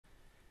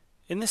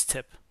In this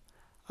tip,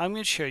 I'm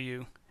going to show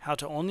you how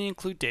to only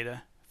include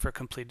data for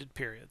completed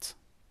periods.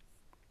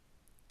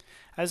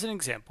 As an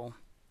example,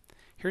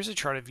 here's a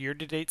chart of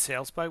year-to-date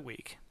sales by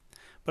week,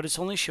 but it's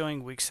only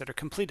showing weeks that are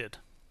completed.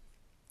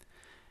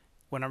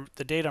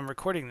 The date I'm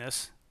recording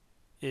this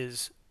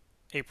is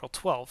April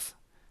 12th.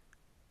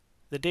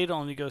 The data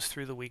only goes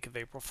through the week of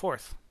April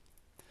 4th.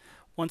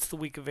 Once the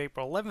week of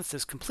April 11th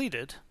is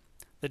completed,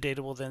 the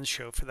data will then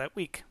show for that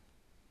week.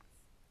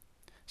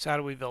 So how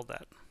do we build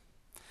that?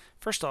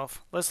 First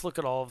off, let's look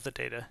at all of the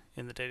data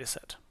in the data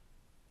set.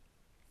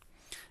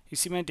 You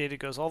see my data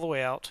goes all the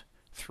way out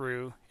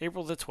through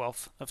April the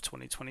 12th of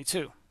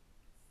 2022.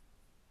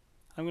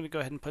 I'm going to go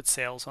ahead and put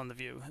sales on the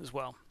view as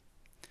well.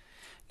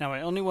 Now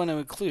I only want to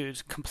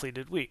include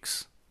completed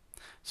weeks.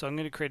 So I'm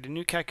going to create a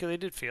new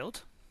calculated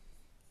field,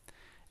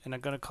 and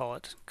I'm going to call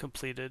it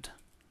completed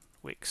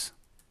weeks.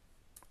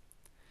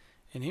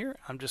 In here,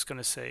 I'm just going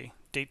to say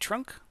date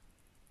trunk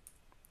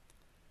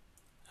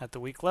at the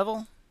week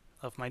level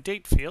of my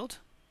date field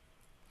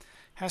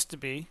has to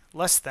be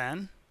less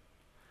than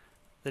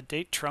the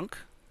date trunk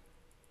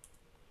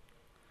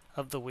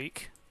of the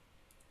week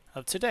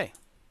of today.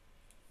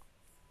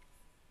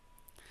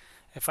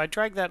 If I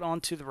drag that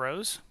onto the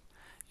rows,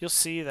 you'll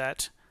see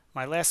that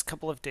my last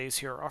couple of days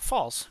here are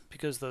false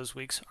because those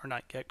weeks are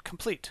not yet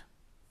complete.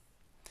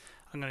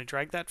 I'm going to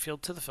drag that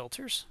field to the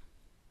filters,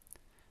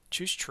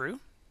 choose true.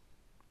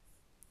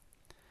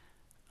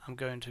 I'm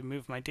going to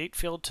move my date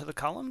field to the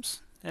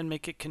columns and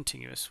make it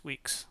continuous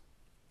weeks.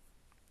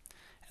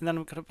 And then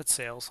I'm going to put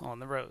sales on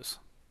the rows.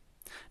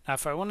 Now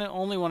if I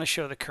only want to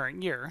show the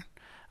current year,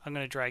 I'm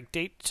going to drag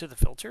date to the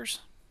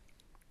filters.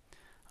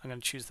 I'm going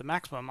to choose the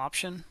maximum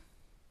option.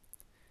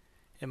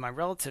 In my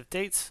relative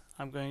dates,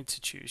 I'm going to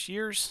choose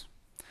years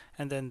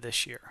and then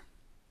this year.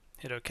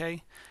 Hit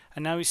OK,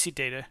 and now we see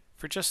data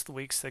for just the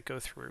weeks that go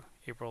through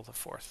April the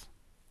 4th.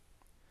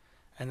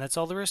 And that's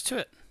all there is to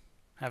it.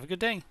 Have a good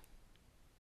day.